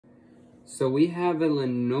So we have a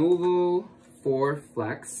Lenovo 4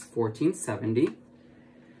 Flex 1470.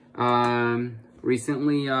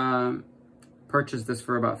 Recently purchased this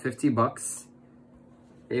for about 50 bucks.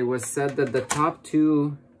 It was said that the top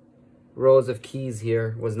two rows of keys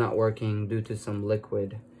here was not working due to some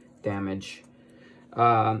liquid damage.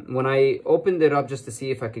 When I opened it up just to see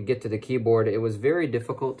if I could get to the keyboard, it was very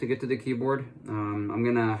difficult to get to the keyboard. I'm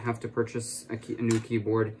gonna have to purchase a new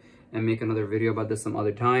keyboard and make another video about this some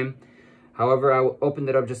other time. However, I opened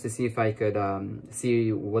it up just to see if I could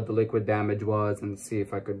see what the liquid damage was and see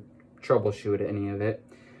if I could troubleshoot any of it.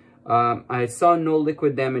 I saw no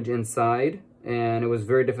liquid damage inside, and it was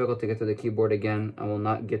very difficult to get to the keyboard again. I will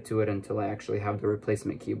not get to it until I actually have the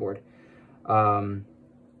replacement keyboard. Again,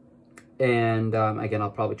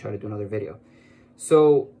 I'll probably try to do another video.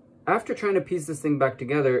 So after trying to piece this thing back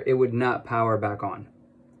together, it would not power back on.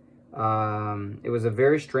 It was a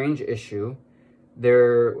very strange issue.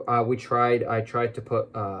 I tried to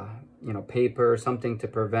put paper or something to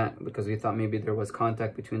prevent, because we thought maybe there was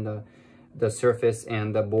contact between the surface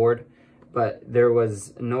and the board, but there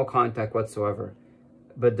was no contact whatsoever.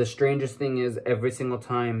 But the strangest thing is, every single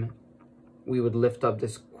time we would lift up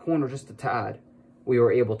this corner just a tad, we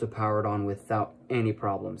were able to power it on without any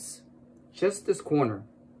problems. Just this corner,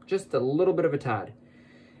 just a little bit of a tad.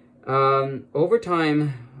 Over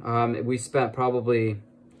time, we spent probably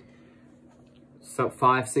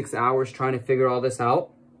 5-6 hours trying to figure all this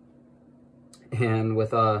out, and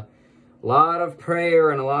with a lot of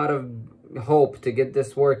prayer and a lot of hope to get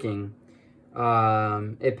this working,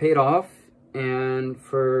 it paid off. And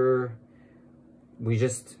we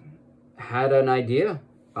just had an idea,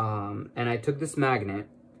 and I took this magnet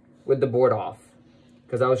with the board off,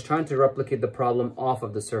 because I was trying to replicate the problem off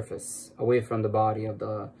of the surface, away from the body of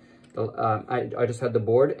I just had the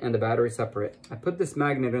board and the battery separate. I put this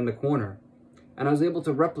magnet in the corner, and I was able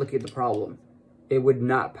to replicate the problem. It would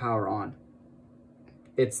not power on.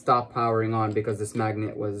 It stopped powering on because this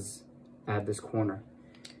magnet was at this corner.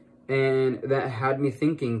 And that had me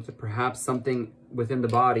thinking that perhaps something within the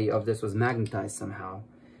body of this was magnetized somehow,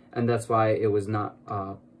 and that's why it was not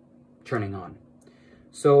turning on.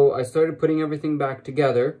 So I started putting everything back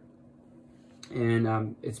together,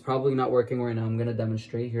 and it's probably not working right now. I'm gonna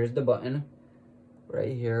demonstrate. Here's the button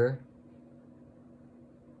right here.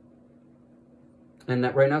 And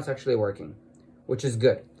that right now it's actually working, which is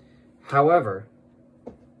good. However,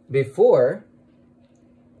 before,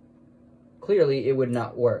 clearly it would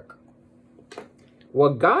not work.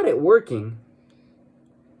 What got it working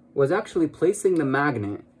was actually placing the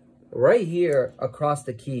magnet right here across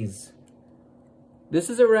the keys. This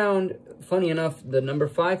is around, funny enough, the number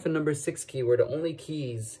 5 and number 6 key were the only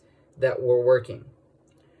keys that were working.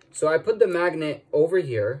 So I put the magnet over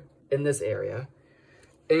here in this area,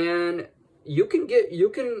 and you can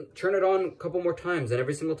turn it on a couple more times, and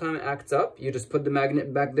every single time it acts up, you just put the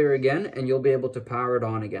magnet back there again, and you'll be able to power it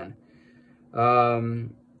on again.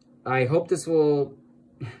 I hope this will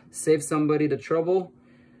save somebody the trouble.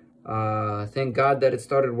 Thank God that it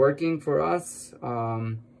started working for us.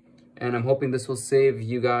 And I'm hoping this will save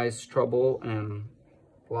you guys trouble and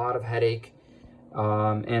a lot of headache.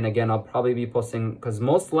 And again, I'll probably be posting, because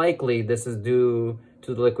most likely this is due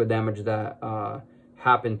to the liquid damage that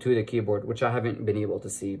happened to the keyboard, which I haven't been able to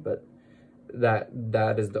see, but that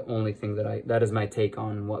is the only thing that is my take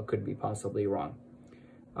on what could be possibly wrong.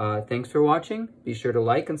 Thanks for watching. Be sure to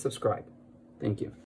like and subscribe. Thank you.